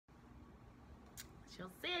It's your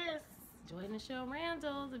sis, Joy Michelle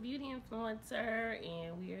Randall, the beauty influencer,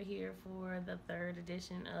 and we are here for the third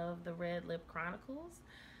edition of the Red Lip Chronicles.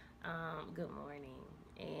 Good morning,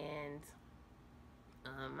 and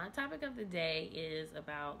my topic of the day is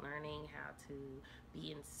about learning how to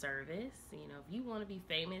be in service. You know, if you want to be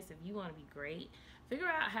famous, if you want to be great, figure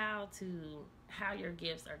out how your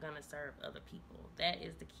gifts are going to serve other people. That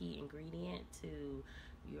is the key ingredient to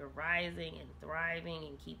your rising and thriving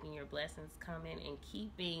and keeping your blessings coming and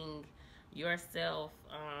keeping yourself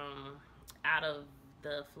out of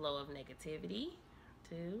the flow of negativity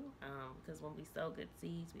too, because when we sow good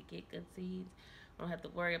seeds, we get good seeds. We don't have to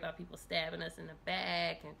worry about people stabbing us in the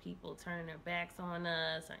back and people turning their backs on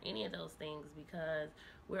us or any of those things, because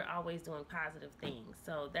we're always doing positive things.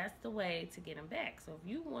 So that's the way to get them back. So if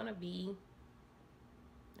you want to be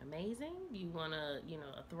amazing, you want to,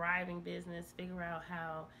 a thriving business, figure out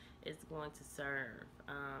how it's going to serve.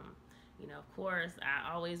 Of course,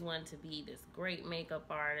 I always wanted to be this great makeup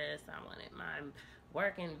artist. I wanted my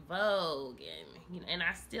work in Vogue, and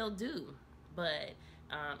I still do. But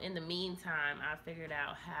in the meantime, I figured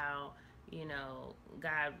out how,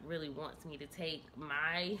 God really wants me to take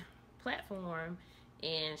my platform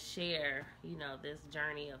and share, this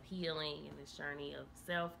journey of healing and this journey of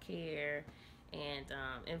self-care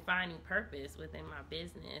and finding purpose within my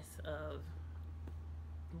business of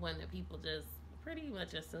one that people just pretty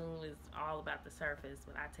much assume is all about the surface,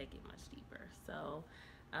 but I take it much deeper. So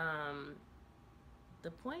the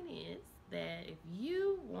point is that if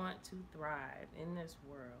you want to thrive in this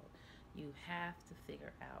world, you have to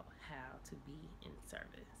figure out how to be in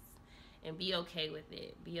service and be okay with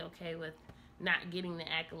it. Be okay with not getting the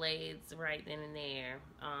accolades right then and there.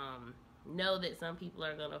 Know that some people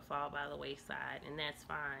are going to fall by the wayside, and that's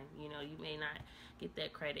fine. You may not get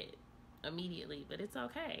that credit immediately, but it's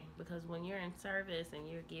okay, because when you're in service and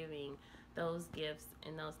you're giving, those gifts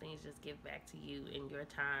and those things just give back to you in your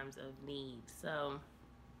times of need. So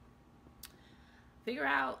figure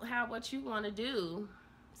out how what you want to do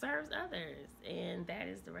serves others, and that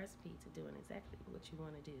is the recipe to doing exactly what you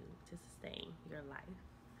want to do to sustain your life.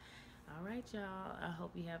 All right, y'all, I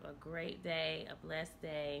hope you have a great day, a blessed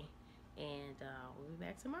day, and we'll be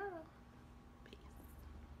back tomorrow.